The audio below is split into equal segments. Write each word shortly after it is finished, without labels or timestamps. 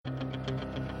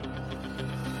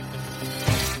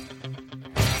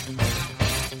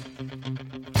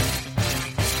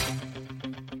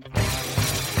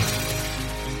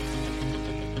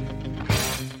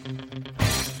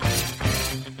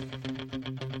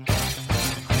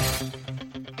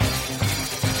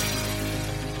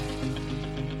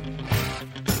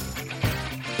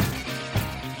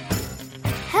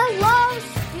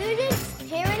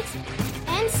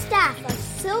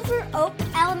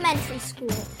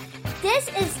This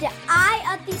is the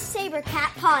Eye of the Saber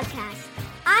Cat podcast.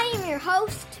 I am your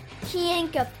host,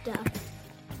 Kian Gupta.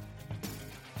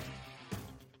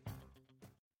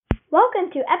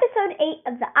 Welcome to episode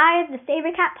 8 of the Eye of the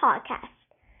Saber Cat podcast.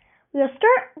 We'll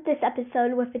start this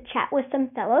episode with a chat with some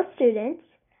fellow students,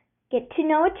 get to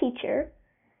know a teacher,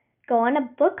 go on a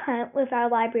book hunt with our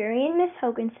librarian, Miss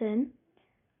Hoganson,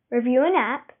 review an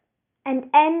app, and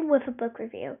end with a book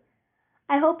review.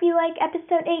 I hope you like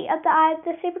episode 8 of the Eye of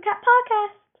the Saber Cat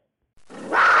podcast.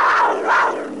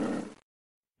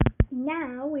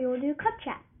 Now we will do club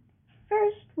chat.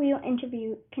 First, we will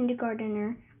interview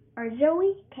kindergartner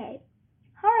Zoe K.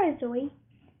 Hi, Zoe.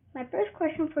 My first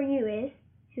question for you is,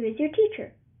 who is your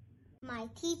teacher? My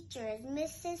teacher is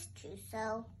Mrs.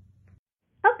 Trousseau.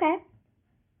 Okay.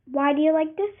 Why do you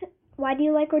like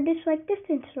or dislike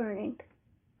distance learning?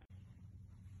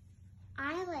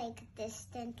 I like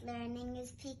distant learning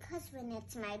is because when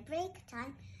it's my break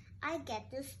time, I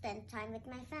get to spend time with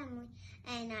my family.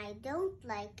 And I don't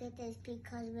like it is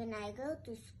because when I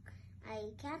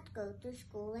can't go to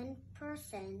school in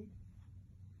person.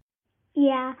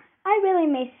 Yeah, I really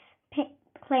miss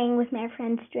playing with my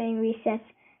friends during recess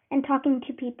and talking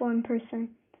to people in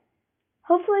person.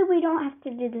 Hopefully we don't have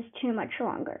to do this too much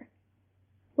longer.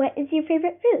 What is your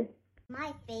favorite food?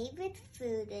 My favorite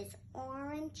food is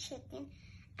orange chicken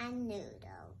and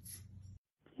noodles.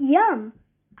 Yum!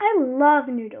 I love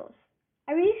noodles.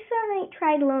 I recently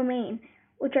tried lo mein,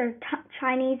 which are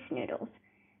Chinese noodles,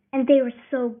 and they were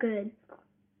so good.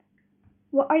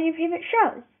 What are your favorite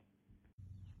shows?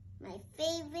 My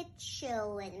favorite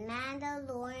show is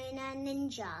Mandalorian and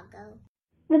Ninjago.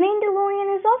 The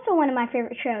Mandalorian is also one of my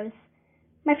favorite shows.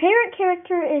 My favorite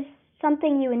character is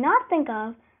something you would not think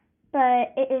of,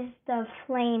 but it is the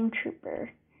Flame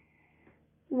Trooper.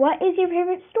 What is your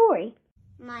favorite story?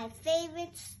 My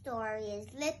favorite story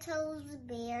is Little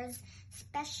Bear's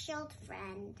Special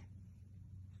Friend.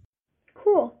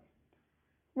 Cool.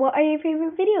 What are your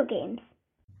favorite video games?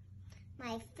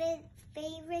 My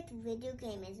favorite video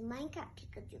game is Minecraft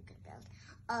because you can build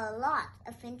a lot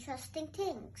of interesting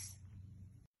things.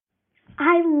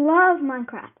 I love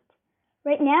Minecraft.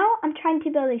 Right now, I'm trying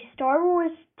to build a Star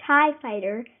Wars TIE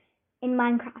fighter in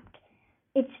Minecraft.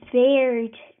 It's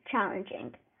very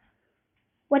challenging.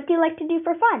 What do you like to do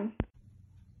for fun?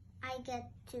 I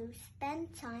get to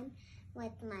spend time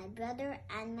with my brother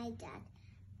and my dad,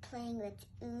 playing with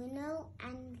Uno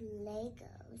and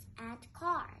Legos and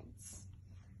cards.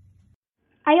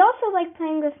 I also like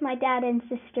playing with my dad and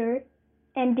sister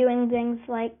and doing things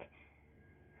like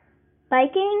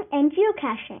biking and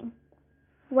geocaching.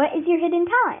 What is your hidden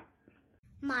talent?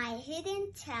 My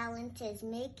hidden talent is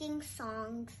making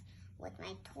songs with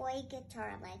my toy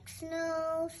guitar like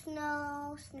snow,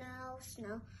 snow, snow,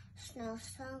 snow, snow,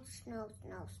 snow, snow,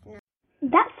 snow, snow.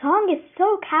 That song is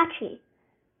so catchy.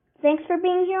 Thanks for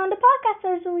being here on the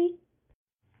podcast, Zoe.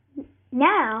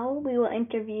 Now we will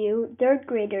interview third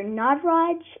grader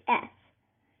Navraj S.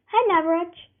 Hi,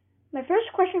 Navraj. My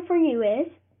first question for you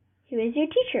is, who is your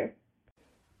teacher?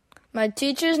 My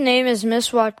teacher's name is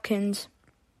Miss Watkins.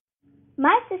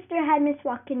 My sister had Miss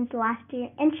Watkins last year,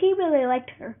 and she really liked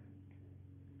her.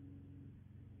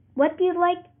 Why do you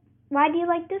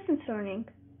like distance learning?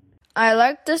 I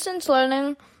like distance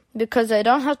learning because I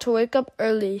don't have to wake up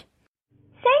early.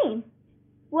 Same.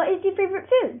 What is your favorite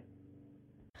food?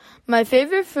 My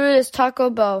favorite food is Taco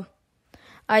Bell.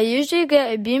 I usually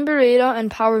get a bean burrito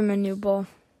and power menu bowl.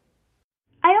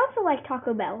 I also like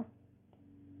Taco Bell.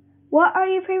 What are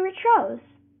your favorite shows?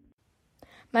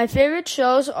 My favorite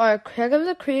shows are Craig of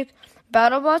the Creek,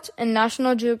 BattleBots, and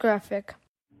National Geographic.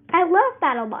 I love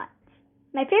BattleBots.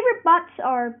 My favorite bots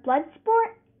are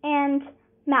Bloodsport and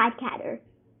Mad Catter.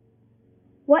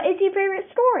 What is your favorite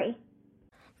story?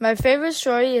 My favorite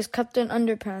story is Captain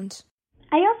Underpants.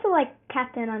 I also like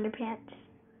Captain Underpants.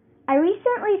 I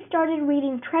recently started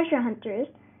reading Treasure Hunters,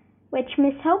 which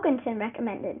Miss Hoganson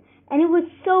recommended, and it was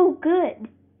so good.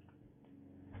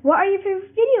 What are your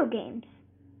favorite video games?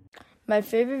 My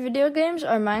favorite video games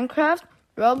are Minecraft,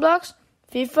 Roblox,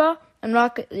 FIFA, and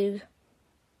Rocket League.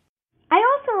 I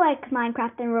also like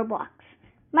Minecraft and Roblox.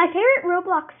 My favorite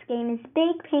Roblox game is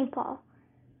Big Paintball.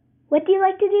 What do you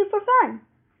like to do for fun?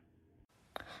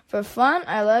 For fun,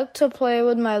 I like to play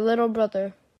with my little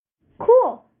brother.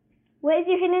 Cool. What is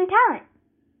your hidden talent?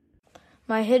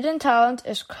 My hidden talent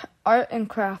is art and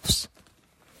crafts.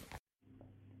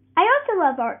 I also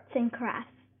love arts and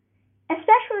crafts,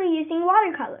 especially using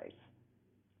watercolors.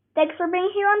 Thanks for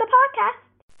being here on the podcast.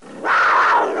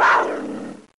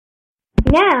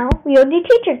 Now we will do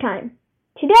teacher time.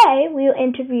 Today we will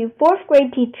interview 4th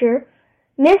grade teacher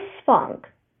Miss Fong.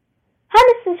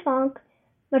 Hi, Mrs. Fong.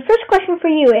 My first question for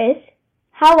you is,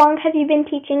 how long have you been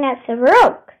teaching at Silver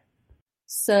Oak?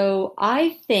 So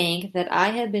I think that I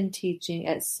have been teaching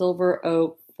at Silver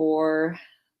Oak for,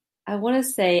 I want to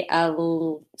say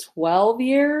 12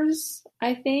 years,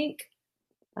 I think.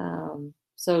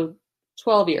 So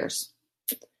 12 years,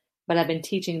 but I've been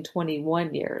teaching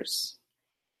 21 years.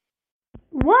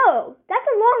 Whoa, that's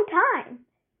a long time.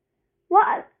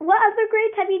 What other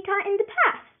grades have you taught in the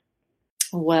past?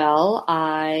 Well,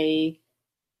 I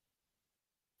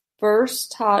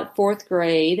first taught fourth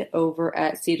grade over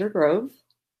at Cedar Grove,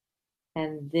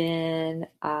 and then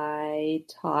I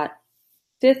taught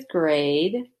fifth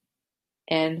grade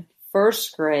and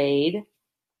first grade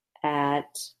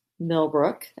at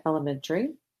Millbrook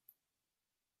Elementary.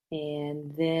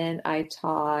 And then I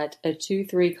taught a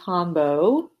 2-3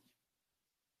 combo.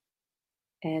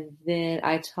 And then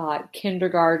I taught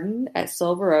kindergarten at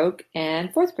Silver Oak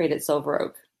and fourth grade at Silver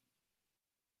Oak.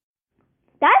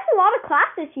 That's a lot of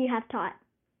classes you have taught.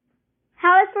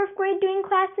 How is fourth grade doing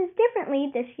classes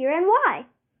differently this year and why?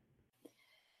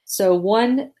 So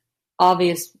one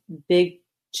obvious big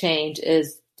change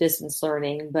is distance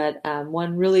learning, but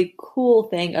one really cool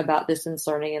thing about distance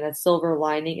learning and a silver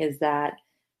lining is that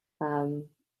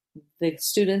the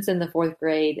students in the fourth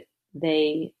grade,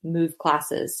 they move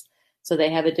classes. So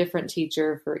they have a different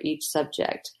teacher for each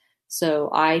subject. So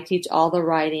I teach all the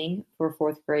writing for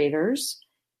fourth graders.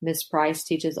 Miss Price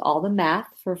teaches all the math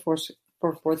for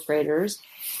fourth graders,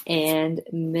 and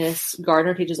Miss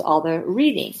Gardner teaches all the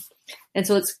reading. And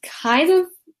so it's kind of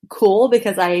cool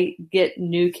because I get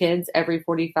new kids every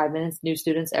 45 minutes, new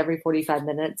students every 45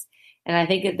 minutes. And I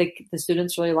think the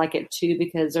students really like it too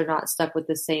because they're not stuck with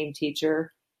the same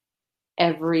teacher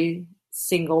every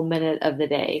single minute of the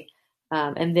day.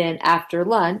 And then after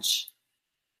lunch,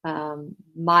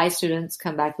 my students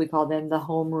come back. We call them the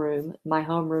homeroom. My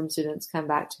homeroom students come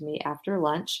back to me after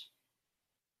lunch.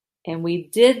 And we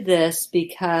did this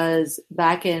because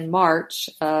back in March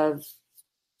of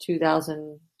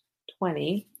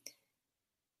 2020,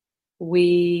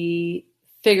 we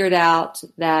figured out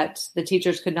that the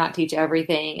teachers could not teach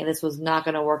everything, and this was not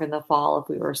going to work in the fall if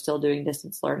we were still doing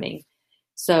distance learning.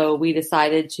 So we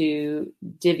decided to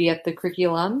divvy up the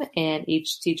curriculum and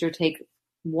each teacher take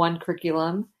one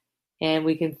curriculum and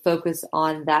we can focus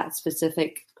on that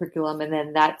specific curriculum. And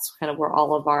then that's kind of where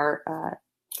all of our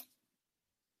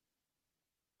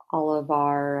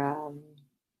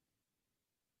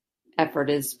effort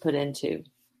is put into.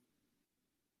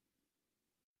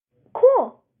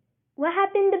 Cool. What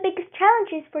have been the biggest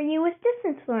challenges for you with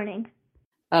distance learning?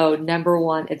 Oh, number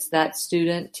one, it's that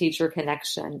student-teacher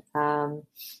connection. I'm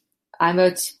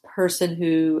a person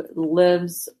who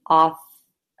lives off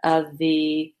of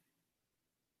the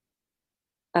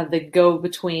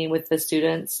go-between with the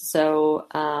students. So,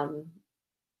 I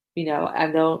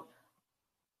don't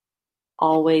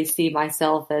always see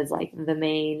myself as like the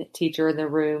main teacher in the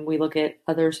room. We look at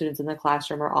other students in the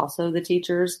classroom are also the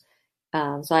teachers.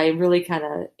 So I really kind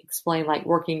of explain like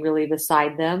working really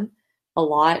beside them a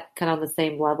lot, kind of on the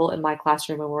same level in my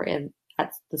classroom when we're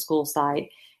at the school site.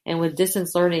 And with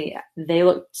distance learning, they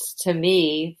look to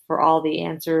me for all the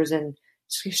answers and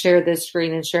share this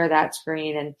screen and share that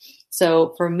screen. And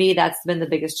so for me, that's been the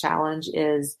biggest challenge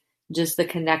is just the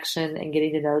connection and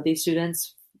getting to know these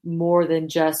students more than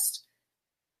just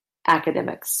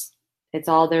academics. It's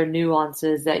all their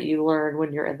nuances that you learn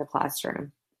when you're in the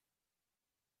classroom.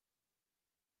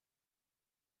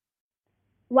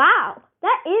 Wow,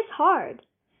 that is hard.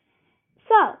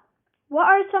 So, what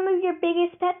are some of your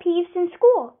biggest pet peeves in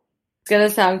school? It's going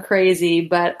to sound crazy,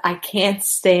 but I can't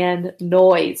stand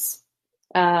noise.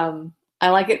 I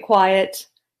like it quiet.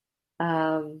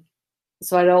 So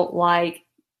I don't like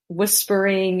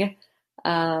whispering.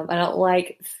 I don't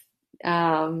like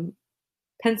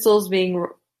pencils being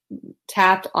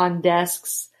tapped on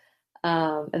desks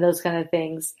and those kind of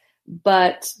things.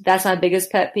 But that's my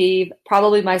biggest pet peeve.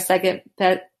 Probably my second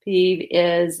pet peeve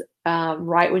is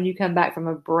right when you come back from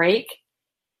a break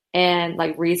and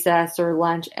like recess or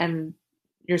lunch and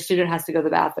your student has to go to the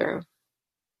bathroom.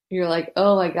 You're like,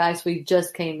 oh my gosh, we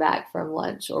just came back from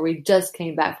lunch or we just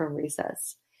came back from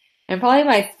recess. And probably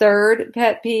my third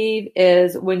pet peeve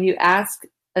is when you ask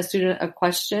a student a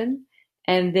question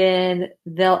and then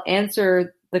they'll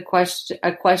answer a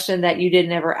question that you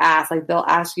didn't ever ask. Like they'll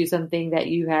ask you something that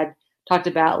you had talked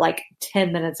about like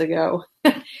 10 minutes ago.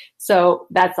 So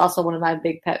that's also one of my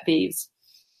big pet peeves.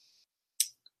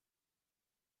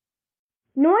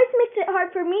 Noise makes it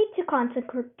hard for me to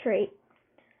concentrate.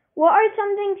 What are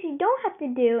some things you don't have to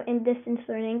do in distance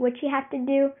learning, which you have to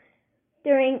do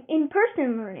during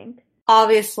in-person learning?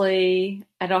 Obviously,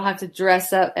 I don't have to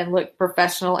dress up and look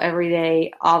professional every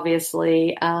day.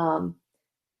 Obviously,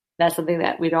 that's something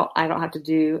that I don't have to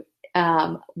do.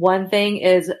 One thing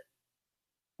is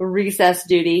recess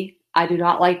duty. I do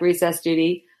not like recess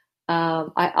duty.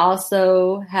 I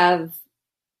also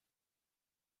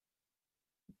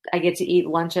I get to eat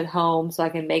lunch at home, so I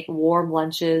can make warm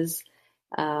lunches,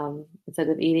 instead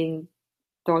of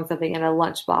throwing something in a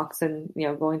lunchbox and,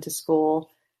 going to school.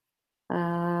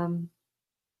 I'm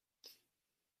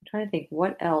trying to think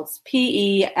what else.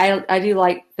 PE, I do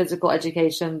like physical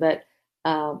education, but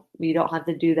you don't have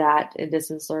to do that in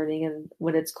distance learning. And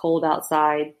when it's cold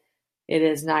outside, it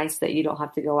is nice that you don't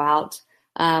have to go out.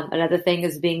 Another thing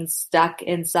is being stuck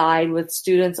inside with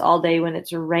students all day when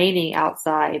it's raining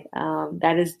outside.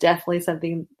 That is definitely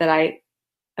something that I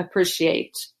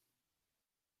appreciate.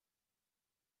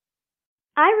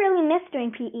 I really miss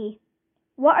doing PE.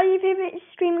 What are your favorite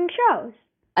streaming shows?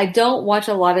 I don't watch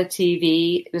a lot of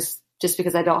TV just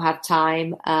because I don't have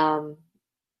time,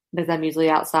 because I'm usually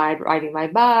outside riding my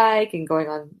bike and going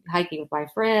on hiking with my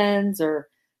friends or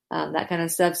that kind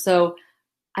of stuff. So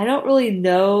I don't really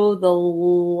know the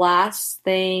last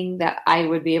thing that I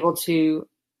would be able to,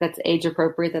 that's age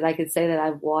appropriate, that I could say that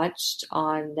I've watched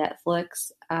on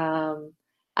Netflix.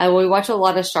 We watch a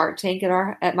lot of Shark Tank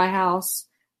at my house,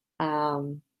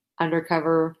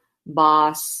 Undercover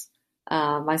Boss.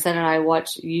 My son and I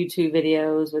watch YouTube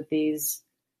videos with these,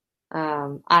 I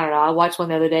don't know, I watched one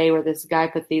the other day where this guy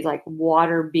put these like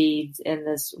water beads in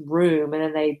this room and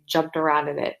then they jumped around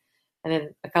in it. And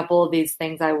then a couple of these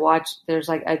things I watched, there's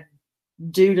like a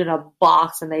dude in a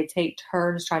box and they take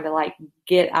turns trying to like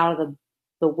get out of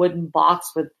the wooden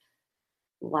box with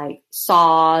like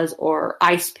saws or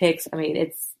ice picks. I mean,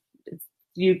 it's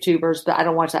YouTubers, but I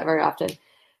don't watch that very often.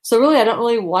 So really, I don't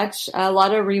really watch a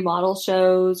lot of remodel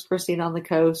shows, Christine on the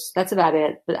Coast. That's about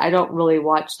it. But I don't really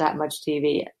watch that much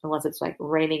TV unless it's like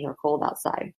raining or cold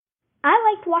outside.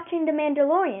 I liked watching The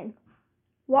Mandalorian.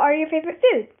 What are your favorite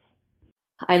foods?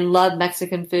 I love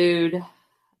Mexican food.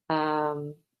 I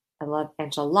love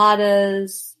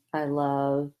enchiladas. I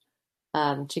love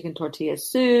chicken tortilla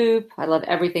soup. I love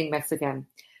everything Mexican.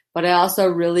 But I also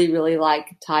really, really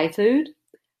like Thai food.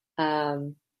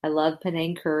 I love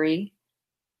Penang curry.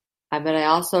 But I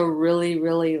also really,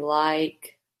 really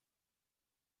like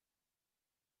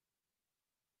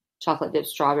chocolate dipped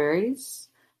strawberries.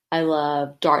 I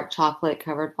love dark chocolate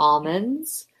covered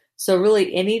almonds. So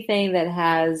really anything that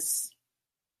has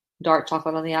dark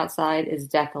chocolate on the outside is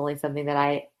definitely something that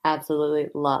I absolutely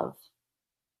love.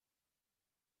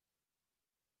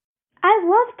 I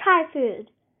love Thai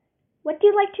food. What do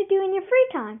you like to do in your free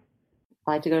time?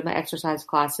 I like to go to my exercise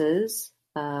classes.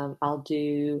 I'll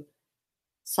do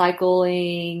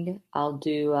cycling. I'll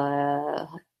do a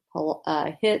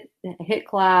HIIT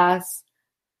class,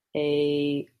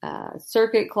 a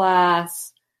circuit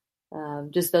class,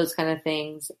 just those kind of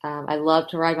things. I love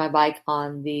to ride my bike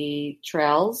on the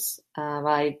trails.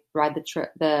 I ride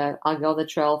I'll go on the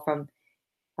trail from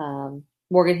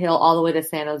Morgan Hill all the way to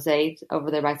San Jose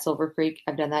over there by Silver Creek.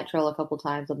 I've done that trail a couple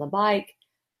times on the bike.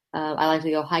 I like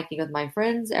to go hiking with my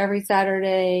friends every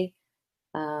Saturday.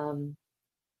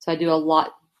 So I do a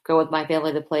lot, go with my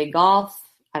family to play golf.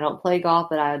 I don't play golf,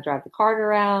 but I drive the cart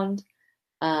around.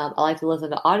 I like to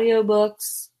listen to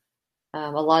audiobooks.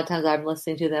 A lot of times I'm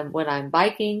listening to them when I'm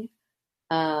biking.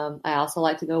 I also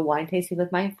like to go wine tasting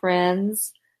with my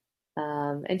friends.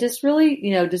 And just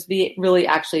really,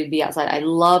 actually be outside. I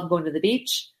love going to the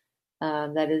beach.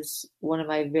 That is one of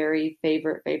my very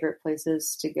favorite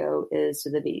places to go is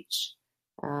to the beach.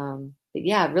 But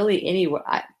yeah, really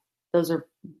anywhere. Those are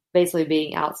basically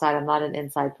being outside. I'm not an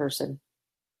inside person.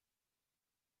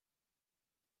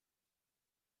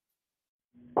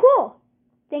 Cool.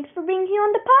 Thanks for being here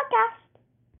on the podcast.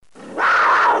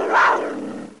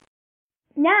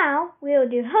 Now we will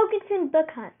do Hoganson Book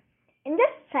Hunt. In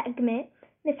this segment,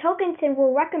 Miss Hoganson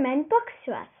will recommend books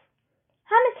to us.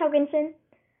 Hi, Miss Hoganson.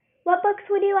 What books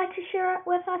would you like to share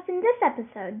with us in this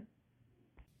episode?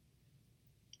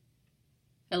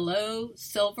 Hello,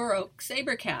 Silver Oak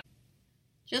Sabercat.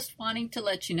 Just wanting to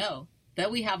let you know that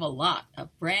we have a lot of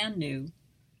brand new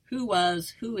who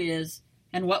was, who is,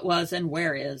 and what was and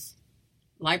where is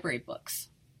library books.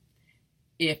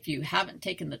 If you haven't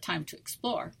taken the time to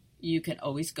explore, you can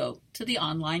always go to the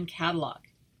online catalog.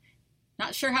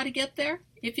 Not sure how to get there?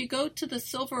 If you go to the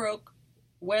Silver Oak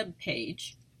web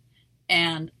page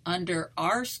and under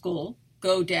our school,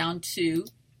 go down to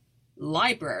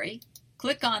library,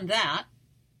 click on that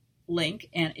link,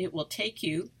 and it will take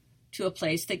you to a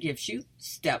place that gives you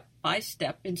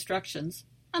step-by-step instructions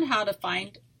on how to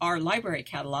find our library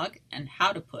catalog and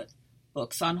how to put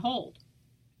books on hold.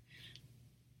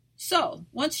 So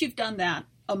once you've done that,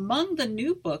 among the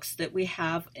new books that we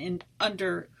have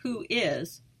under Who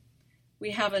Is,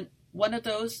 we have one of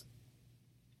those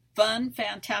fun,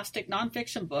 fantastic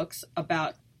nonfiction books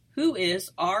about who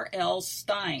is R.L.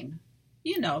 Stine.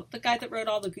 You know, the guy that wrote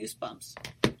all the Goosebumps.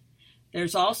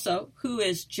 There's also Who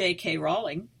is J.K.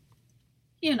 Rowling.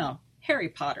 You know, Harry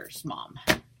Potter's mom.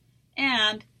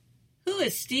 And who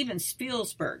is Steven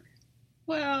Spielberg?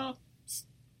 Well,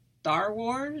 Star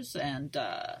Wars and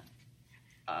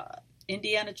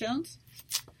Indiana Jones.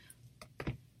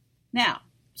 Now,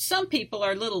 some people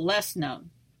are a little less known.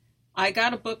 I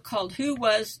got a book called Who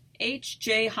Was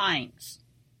H.J. Heinz?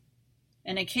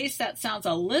 And in case that sounds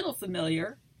a little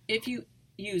familiar, if you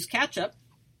use ketchup,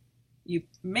 you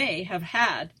may have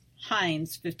had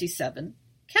Heinz 57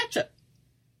 ketchup.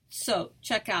 So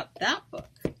check out that book.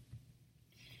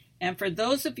 And for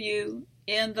those of you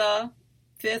in the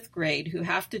 5th grade who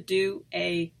have to do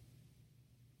a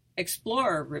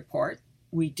Explorer report,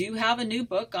 we do have a new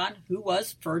book on who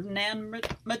was Ferdinand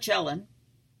Magellan.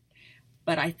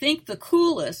 But I think the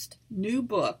coolest new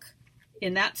book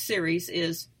in that series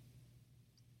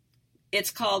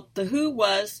it's called The Who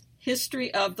Was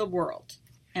History of the World.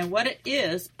 And what it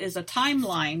is a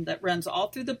timeline that runs all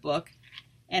through the book,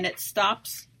 and it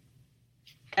stops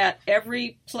at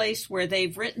every place where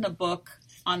they've written a book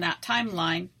on that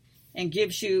timeline and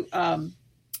gives you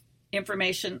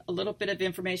information, a little bit of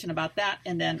information about that,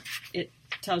 and then it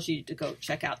tells you to go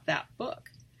check out that book.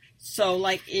 So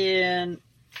like at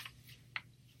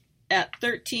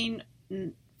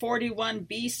 1341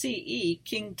 BCE,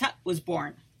 King Tut was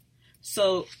born.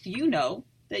 So you know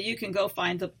that you can go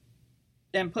find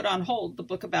and put on hold the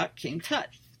book about King Tut.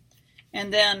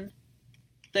 And then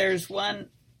there's one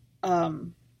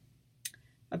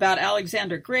about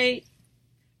Alexander Great,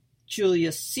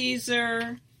 Julius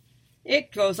Caesar.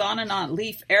 It goes on and on.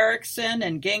 Leif Erikson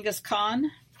and Genghis Khan.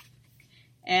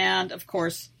 And, of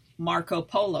course, Marco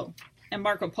Polo. And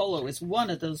Marco Polo is one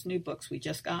of those new books we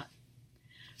just got.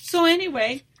 So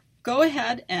anyway, go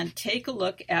ahead and take a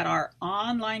look at our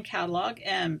online catalog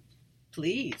and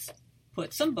please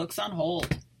put some books on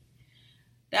hold.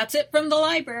 That's it from the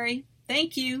library.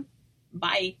 Thank you.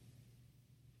 Bye.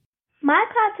 My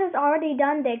class has already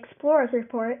done the Explorers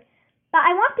report, but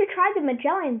I want to try the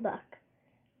Magellan book.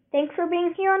 Thanks for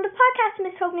being here on the podcast,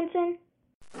 Miss Hoganson.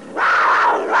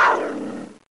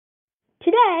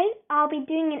 Today, I'll be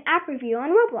doing an app review on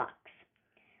Roblox.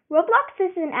 Roblox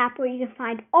is an app where you can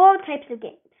find all types of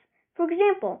games. For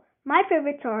example, my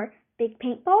favorites are Big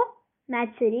Paintball,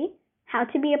 Mad City, How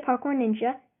to Be a Parkour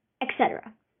Ninja,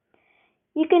 etc.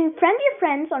 You can friend your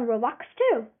friends on Roblox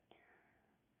too.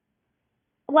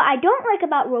 What I don't like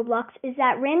about Roblox is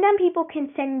that random people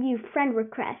can send you friend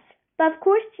requests, but of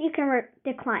course you can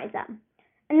decline them.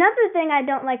 Another thing I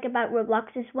don't like about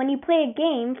Roblox is when you play a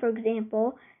game, for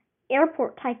example,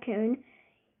 Airport Tycoon,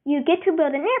 you get to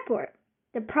build an airport.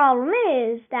 The problem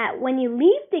is that when you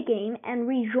leave the game and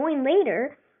rejoin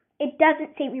later, it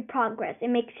doesn't save your progress. It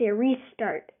makes you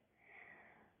restart.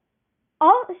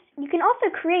 You can also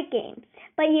create games,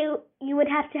 but you would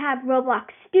have to have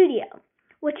Roblox Studio,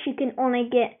 which you can only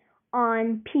get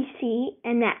on PC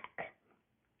and Mac.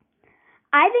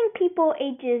 I think people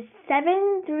ages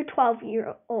 7 through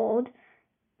 12-year-old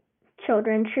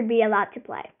children should be allowed to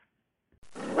play.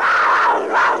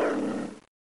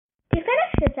 To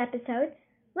finish this episode,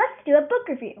 let's do a book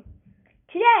review.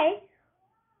 Today,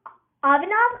 Abhinav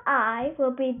and I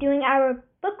will be doing our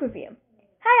book review.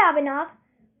 Hi Abhinav,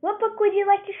 what book would you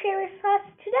like to share with us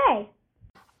today?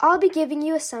 I'll be giving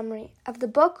you a summary of the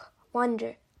book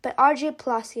Wonder by R.J.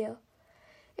 Palacio.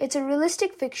 It's a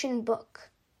realistic fiction book.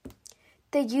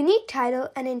 The unique title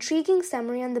and intriguing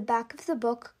summary on the back of the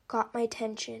book got my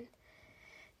attention.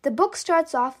 The book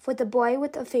starts off with a boy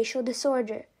with a facial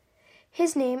disorder.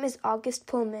 His name is August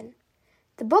Pullman.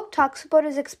 The book talks about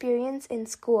his experience in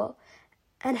school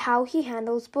and how he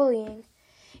handles bullying.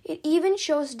 It even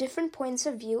shows different points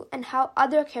of view and how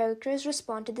other characters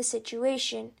respond to the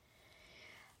situation.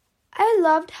 I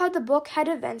loved how the book had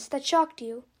events that shocked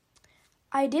you.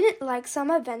 I didn't like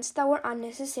some events that were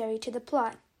unnecessary to the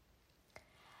plot.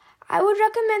 I would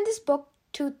recommend this book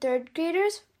to 3rd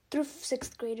graders through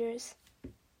 6th graders.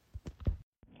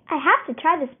 I have to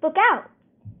try this book out.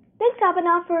 Thanks,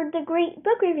 Abhinav, for the great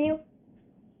book review.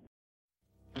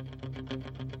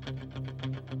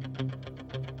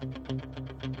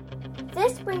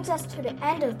 This brings us to the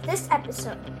end of this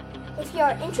episode. If you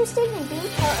are interested in being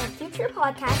part of future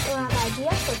podcasts or have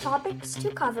ideas for topics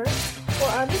to cover or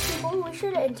other people we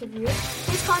should interview,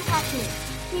 please contact me,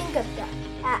 Dean Gupta,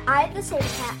 at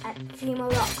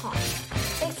ithesabercat@gmail.com.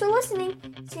 Thanks for listening.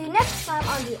 See you next time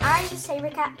on the Eye of the Saber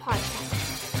Cat podcast.